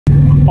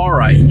All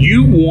right,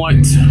 you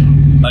want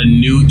a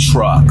new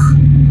truck.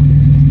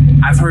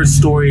 I've heard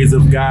stories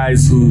of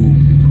guys who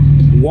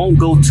won't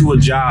go to a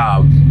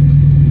job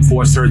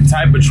for a certain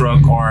type of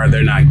truck, or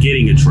they're not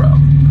getting a truck,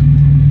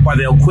 or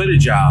they'll quit a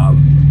job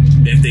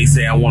if they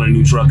say I want a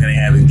new truck and they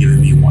haven't given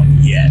me one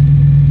yet.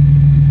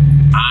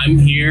 I'm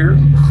here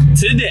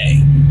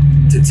today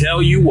to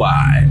tell you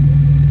why.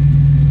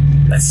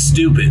 That's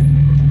stupid.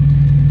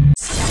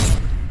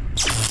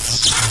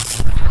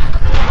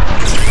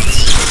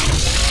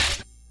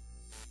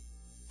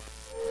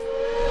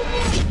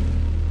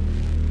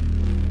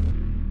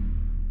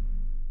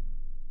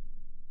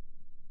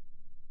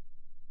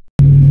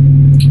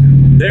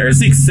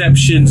 There's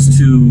exceptions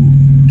to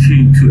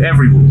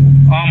every rule,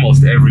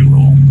 almost every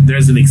rule.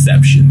 There's an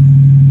exception.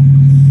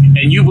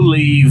 And you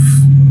believe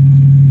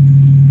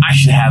I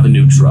should have a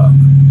new truck,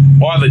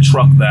 or the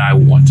truck that I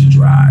want to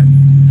drive.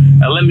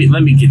 Now let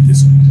me get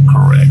this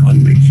correct. Let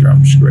me make sure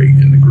I'm straight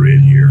in the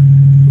grid here.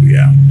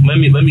 Yeah. Let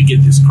me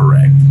get this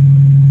correct.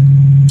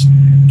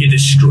 Get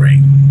this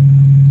straight.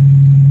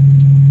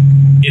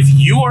 If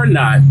you are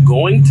not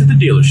going to the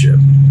dealership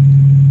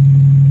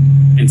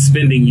and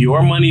spending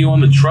your money on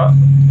the truck,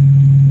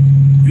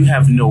 you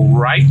have no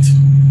right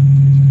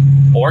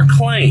or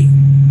claim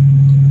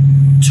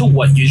to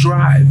what you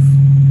drive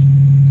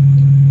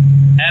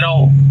at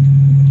all.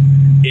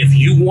 If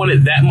you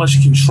wanted that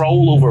much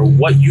control over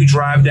what you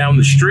drive down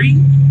the street,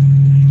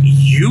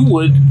 you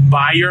would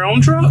buy your own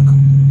truck.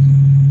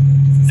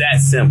 That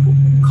simple.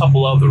 A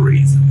couple other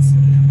reasons.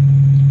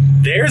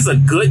 There's a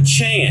good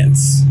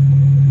chance,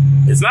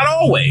 it's not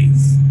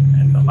always,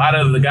 and a lot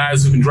of the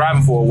guys who've been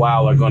driving for a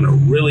while are going to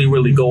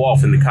really go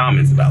off in the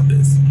comments about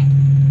this,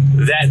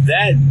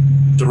 that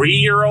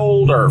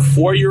 3-year-old or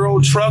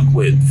 4-year-old truck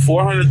with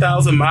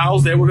 400,000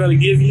 miles that we're going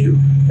to give you,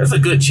 there's a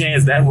good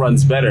chance that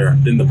runs better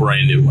than the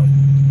brand new one.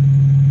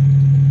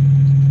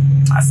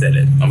 I said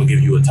it. I'm going to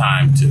give you a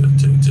time to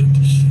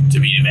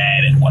be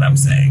mad at what I'm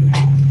saying.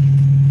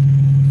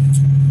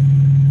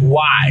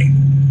 Why?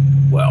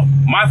 Well,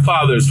 my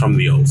father's from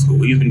the old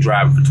school. He's been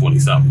driving for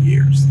 20-something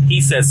years.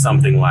 He says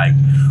something like,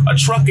 a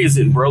truck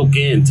isn't broke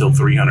in till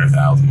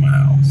 300,000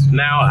 miles.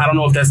 Now, I don't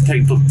know if that's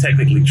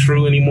technically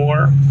true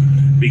anymore,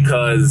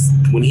 because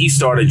when he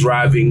started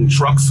driving,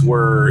 it's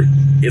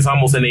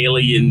almost an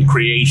alien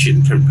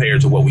creation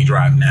compared to what we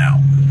drive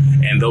now.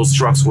 And those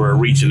trucks were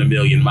reaching 1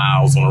 million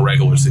miles on a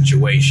regular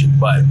situation.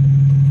 But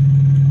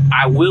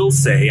I will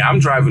say, I'm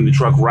driving the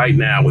truck right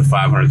now with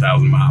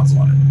 500,000 miles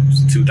on it.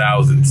 It's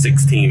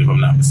 2016, if I'm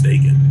not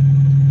mistaken.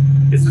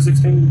 Is it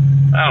 16?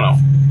 I don't know.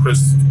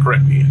 Chris,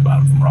 correct me if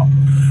I'm wrong.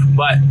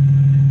 But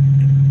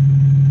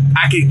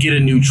I could get a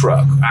new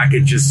truck. I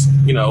could just,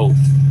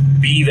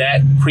 be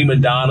that prima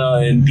donna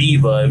and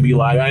diva and be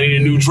like, I need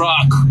a new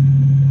truck.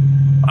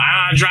 I'm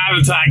not driving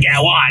until I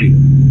get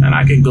one. And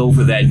I could go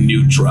for that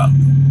new truck.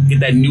 Get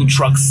that new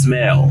truck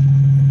smell.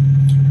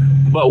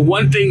 But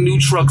one thing new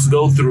trucks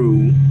go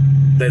through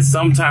that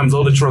sometimes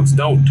older trucks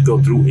don't go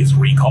through is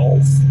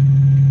recalls.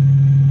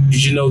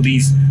 Did you know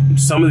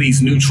some of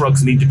these new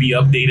trucks need to be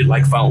updated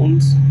like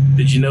phones?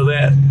 Did you know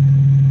that?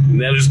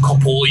 And they'll just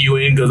pull you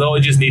in because,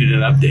 it just needed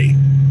an update.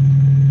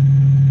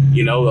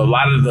 A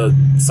lot of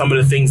some of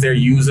the things they're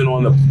using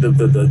on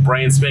the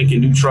brand spanking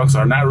new trucks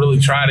are not really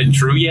tried and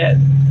true yet.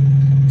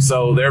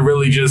 So they're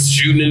really just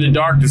shooting in the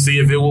dark to see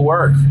if it will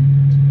work.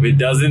 If it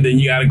doesn't, then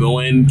you got to go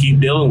in and keep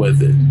dealing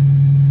with it.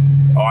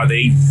 Or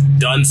they've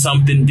done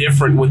something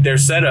different with their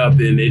setup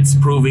and it's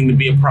proving to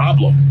be a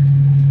problem.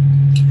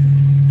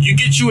 You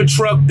get you a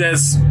truck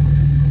that's,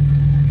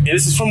 and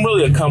this is from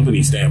really a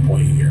company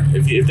standpoint here.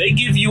 If they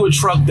give you a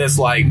truck that's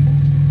like,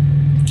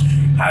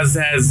 has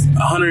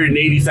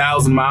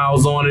 180,000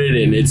 miles on it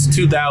and it's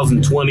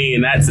 2020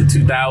 and that's a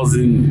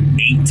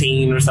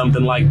 2018 or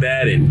something like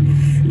that, and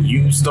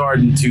you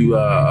starting to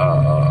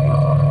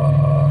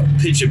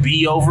pitch a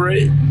B over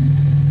it,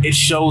 it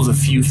shows a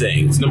few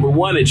things. Number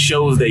one, it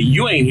shows that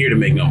you ain't here to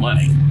make no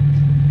money.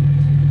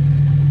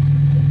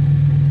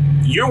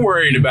 You're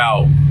worried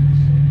about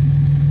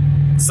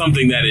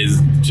something that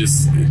is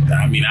just,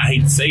 I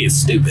hate to say it's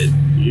stupid.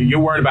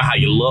 You're worried about how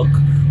you look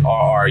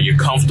or your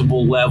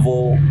comfortable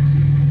level.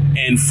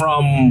 And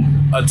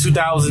from a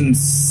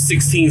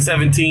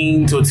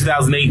 2016-17 to a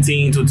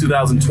 2018 to a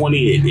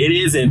 2020, it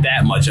isn't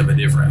that much of a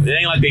difference. It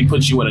ain't like they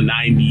put you in a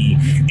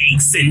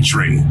 98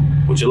 Century,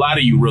 which a lot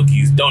of you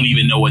rookies don't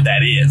even know what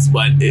that is.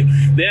 But they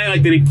ain't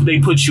like they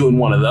put you in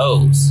one of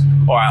those,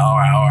 or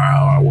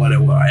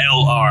whatever,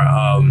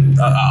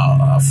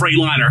 a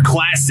Freightliner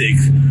Classic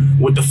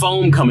with the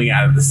foam coming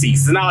out of the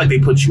seats. It's not like they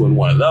put you in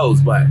one of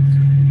those, but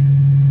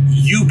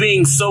you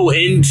being so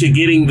into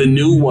getting the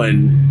new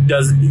one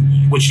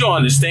what you don't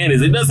understand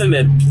is it doesn't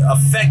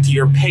affect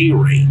your pay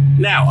rate.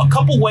 Now, a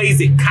couple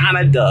ways it kind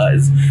of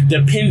does,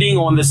 depending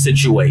on the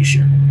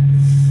situation.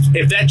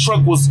 If that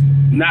truck was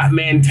not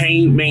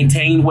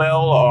maintained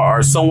well,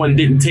 or someone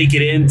didn't take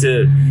it in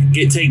to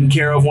get taken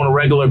care of on a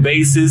regular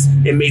basis,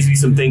 it may be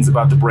some things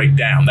about to break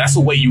down. That's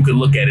the way you could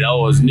look at it.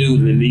 Oh, it's new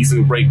and it needs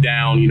to break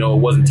down. It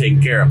wasn't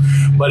taken care of.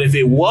 But if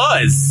it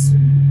was,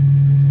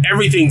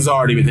 everything's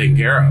already been taken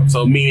care of.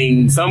 So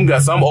meaning some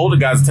older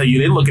guys tell you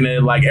they're looking at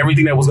it like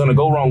everything that was going to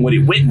go wrong with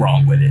it went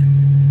wrong with it.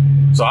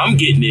 So I'm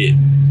getting it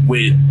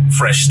with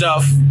fresh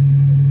stuff,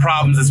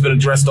 problems that's been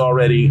addressed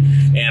already,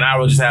 and I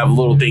will just have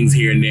little things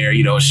here and there,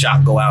 you know, a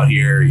shock go out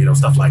here, you know,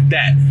 stuff like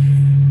that.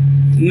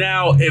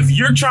 Now, if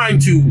you're trying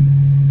to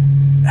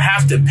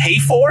have to pay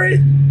for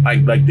it,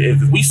 like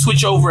if we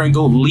switch over and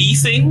go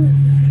leasing,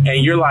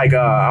 and you're like,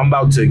 I'm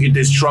about to get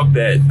this truck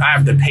that I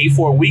have to pay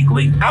for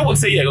weekly, I would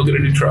say, yeah, go get a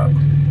new truck.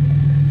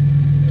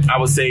 I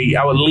would say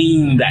I would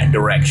lean that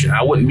direction.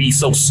 I wouldn't be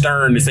so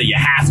stern to say you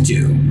have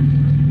to,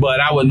 but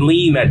I would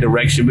lean that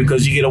direction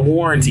because you get a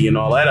warranty and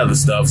all that other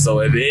stuff. So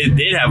if it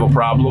did have a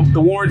problem,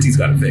 the warranty's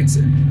gonna fix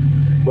it.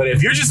 But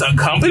if you're just a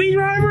company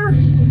driver,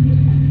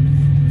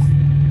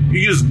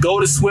 you just go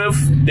to Swift,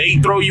 they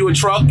throw you a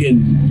truck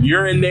and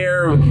you're in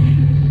there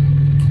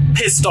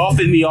pissed off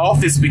in the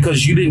office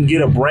because you didn't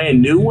get a brand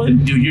new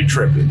one, dude, you're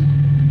tripping.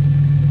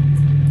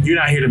 You're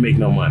not here to make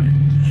no money.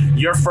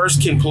 Your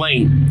first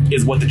complaint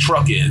is what the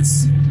truck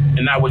is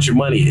and not what your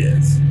money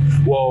is.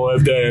 Well,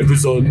 if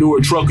it's a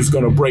newer truck, it's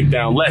going to break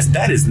down less.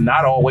 That is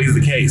not always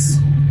the case.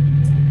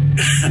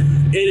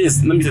 It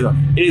is, let me tell you,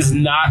 it is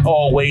not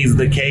always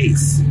the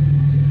case.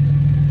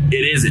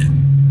 It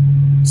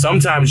isn't.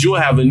 Sometimes you'll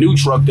have a new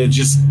truck that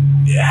just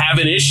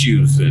having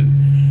issues and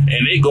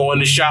they go in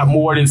the shop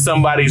more than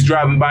somebody's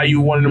driving by you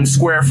one of them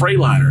square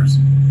Freightliners.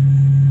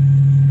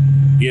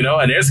 You know,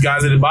 and there's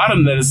guys at the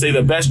bottom that say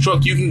the best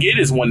truck you can get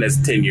is one that's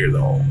 10 years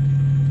old.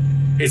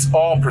 It's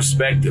all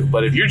perspective.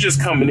 But if you're just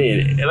coming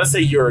in, and let's say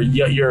you're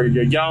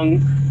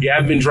young, you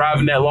haven't been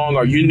driving that long,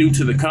 or you're new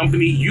to the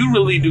company, you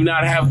really do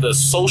not have the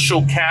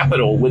social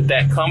capital with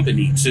that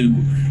company to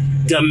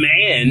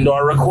demand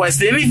or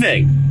request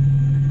anything.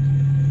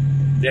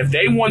 If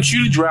they want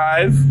you to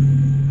drive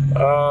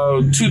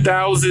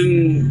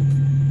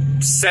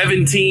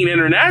 2017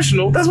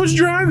 International, that's what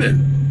you're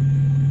driving.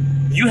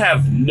 You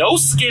have no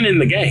skin in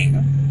the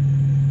game.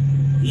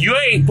 You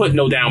ain't put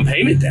no down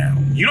payment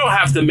down. You don't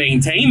have to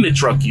maintain the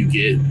truck you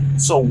get.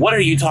 So what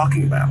are you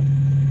talking about?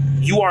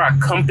 You are a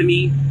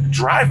company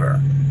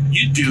driver.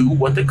 You do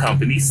what the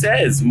company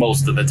says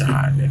most of the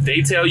time. If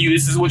they tell you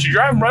this is what you're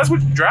driving, that's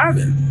what you're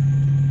driving.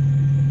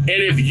 And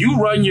if you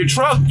run your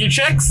truck, your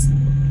checks,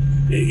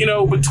 you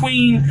know,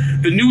 between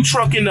the new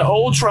truck and the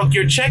old truck,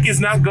 your check is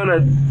not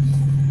gonna,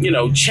 you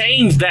know,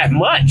 change that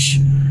much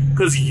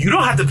because you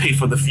don't have to pay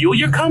for the fuel,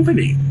 your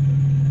company.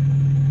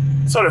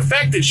 So the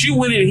fact that you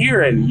went in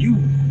here and you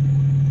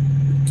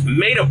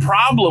made a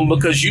problem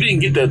because you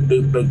didn't get the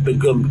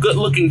good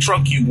looking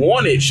truck you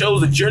wanted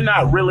shows that you're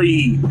not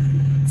really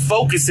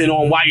focusing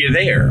on why you're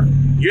there.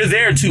 You're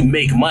there to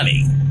make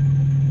money.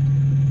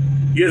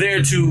 You're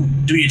there to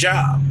do your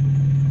job.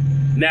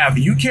 Now, if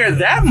you care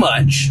that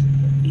much,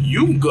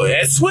 you can go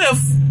at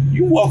Swift,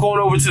 you walk on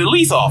over to the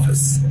lease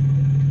office.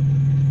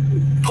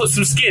 Put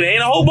some skin,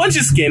 ain't a whole bunch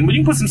of skin, but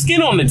you put some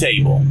skin on the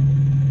table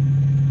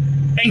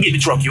and get the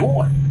truck you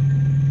want.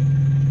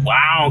 Well,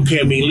 I don't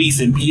care me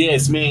leasing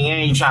PS, man. I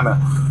ain't trying to,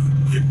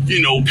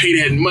 you know, pay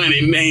that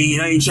money,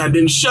 man. I ain't trying to,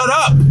 then shut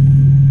up.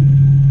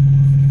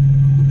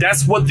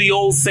 That's what the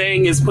old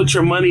saying is, put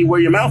your money where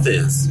your mouth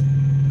is.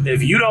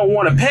 If you don't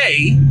want to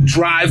pay,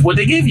 drive what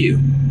they give you,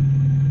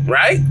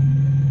 right?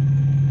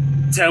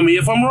 Tell me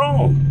if I'm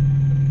wrong.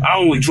 I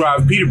only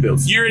drive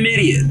Peterbilts. You're an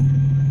idiot.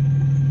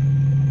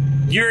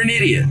 You're an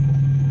idiot.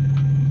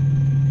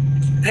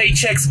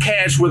 Paychecks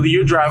cash whether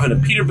you're driving a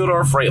Peterbilt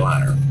or a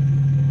Freightliner,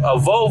 a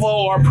Volvo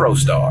or a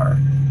ProStar,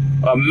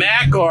 a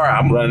Mac or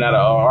I'm running out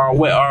of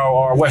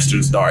or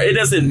Western Star. It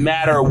doesn't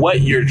matter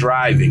what you're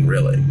driving,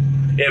 really.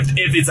 If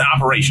it's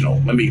operational,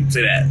 let me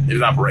say that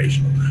it's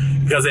operational.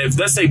 Because if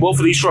let's say both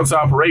of these trucks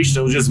are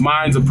operational, just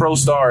mine's a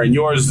ProStar and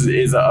yours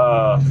is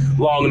a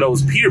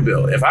long-nosed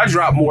Peterbilt. If I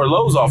drop more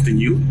loads off than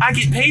you, I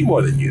get paid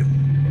more than you.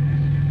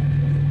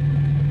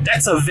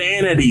 That's a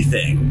vanity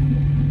thing.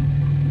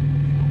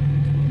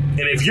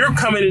 And if you're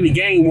coming in the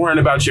game worrying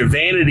about your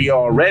vanity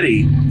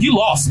already, you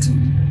lost.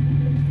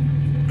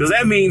 Because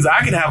that means I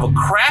can have a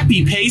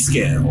crappy pay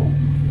scale,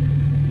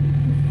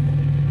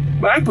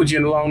 but I can put you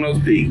in the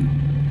long-nosed P.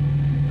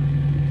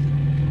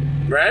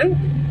 Right?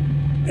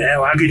 Yeah,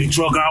 well, I get the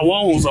truck I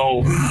want,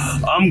 so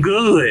I'm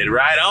good,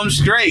 right? I'm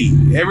straight.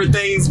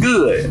 Everything's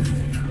good.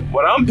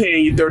 But I'm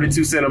paying you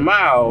 32 cents a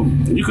mile.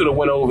 You could have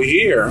went over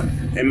here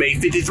and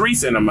made 53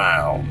 cents a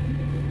mile.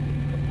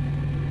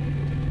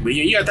 But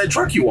you got that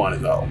truck you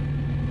wanted, though.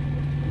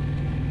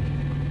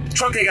 The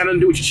truck ain't got nothing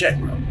to do with your check,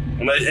 bro.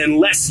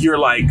 Unless you're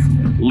like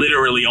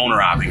literally owner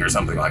hopping or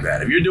something like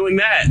that. If you're doing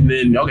that,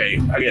 then okay,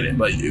 I get it.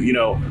 But you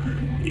know,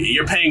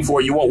 you're paying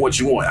for it, you want what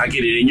you want. I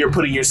get it. And you're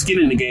putting your skin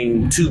in the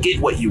game to get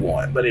what you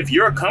want. But if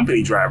you're a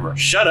company driver,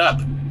 shut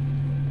up.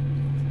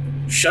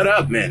 Shut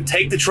up, man.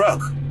 Take the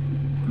truck.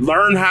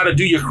 Learn how to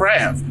do your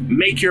craft.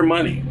 Make your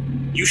money.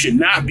 You should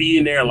not be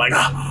in there like,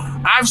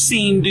 oh, I've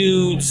seen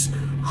dudes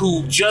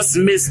who just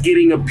missed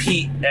getting a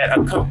Pete at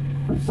a company.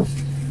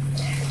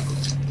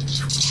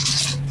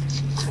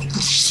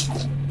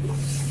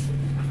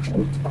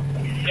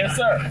 Yes,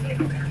 sir.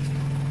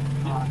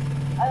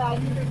 I I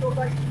need to go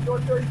back to door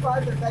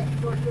 35 and back to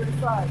door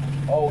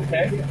 35.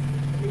 Okay.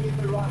 Let me get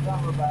the wrong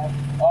number back.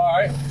 All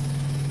right.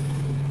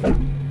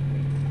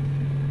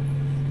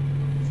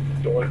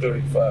 Door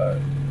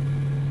 35.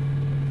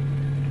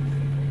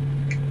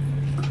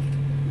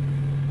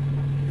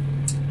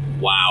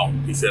 Wow.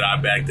 He said I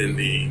backed in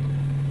the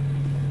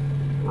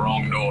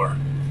wrong door.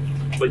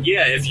 But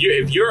yeah, if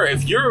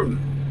you're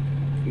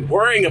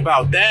worrying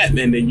about that,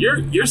 man, then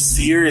you're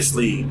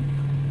seriously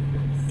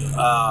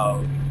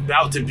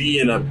about to be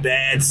in a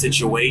bad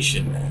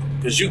situation, man.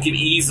 Because you can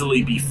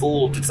easily be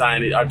fooled to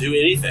sign it or do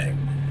anything.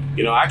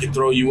 You know, I could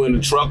throw you in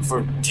the truck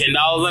for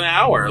 $10 an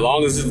hour. As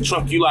long as it's a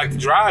truck you like to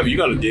drive, you're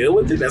going to deal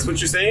with it. That's what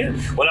you're saying?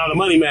 Well, now the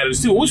money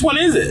matters too. Which one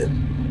is it?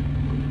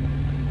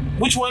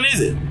 Which one is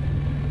it?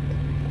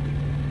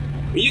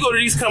 When you go to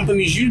these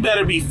companies, you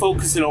better be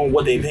focusing on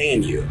what they're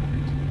paying you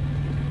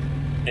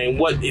and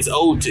what is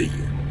owed to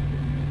you.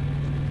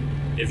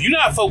 If you're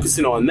not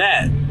focusing on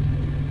that,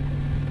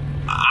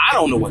 I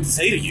don't know what to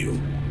say to you.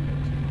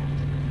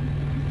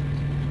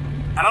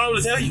 I don't know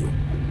what to tell you.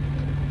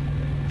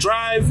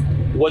 Drive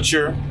what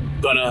you're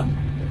gonna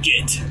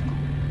get.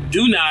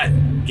 Do not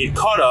get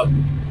caught up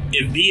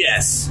in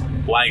BS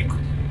like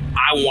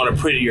I want a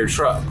prettier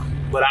truck,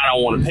 but I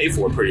don't want to pay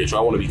for a prettier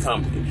truck. I want to be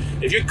company.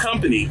 If you're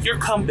company, you're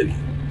company.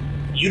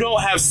 You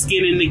don't have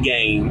skin in the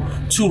game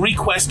to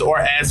request or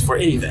ask for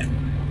anything.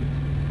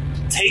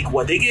 Take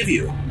what they give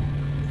you.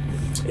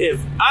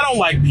 If I don't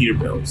like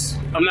Peterbilt's,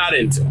 I'm not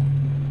into them.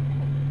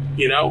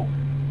 You know?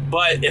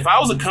 But if I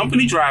was a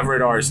company driver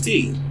at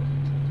RST,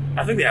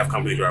 I think they have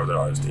company drivers at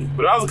RST,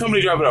 but if I was a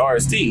company driver at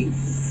RST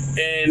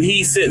and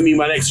he sent me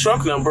my next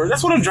truck number,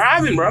 that's what I'm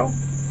driving, bro.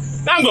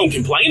 Now I'm going to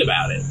complain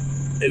about it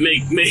and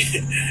make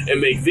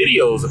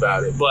videos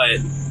about it, but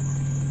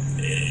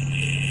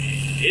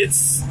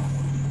it's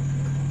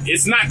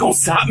not going to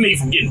stop me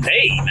from getting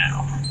paid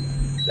now.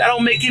 That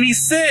don't make any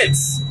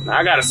sense. Now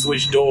I got to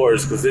switch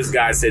doors because this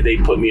guy said they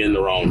put me in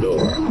the wrong door.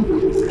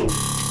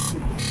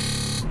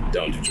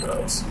 Don't do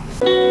drugs.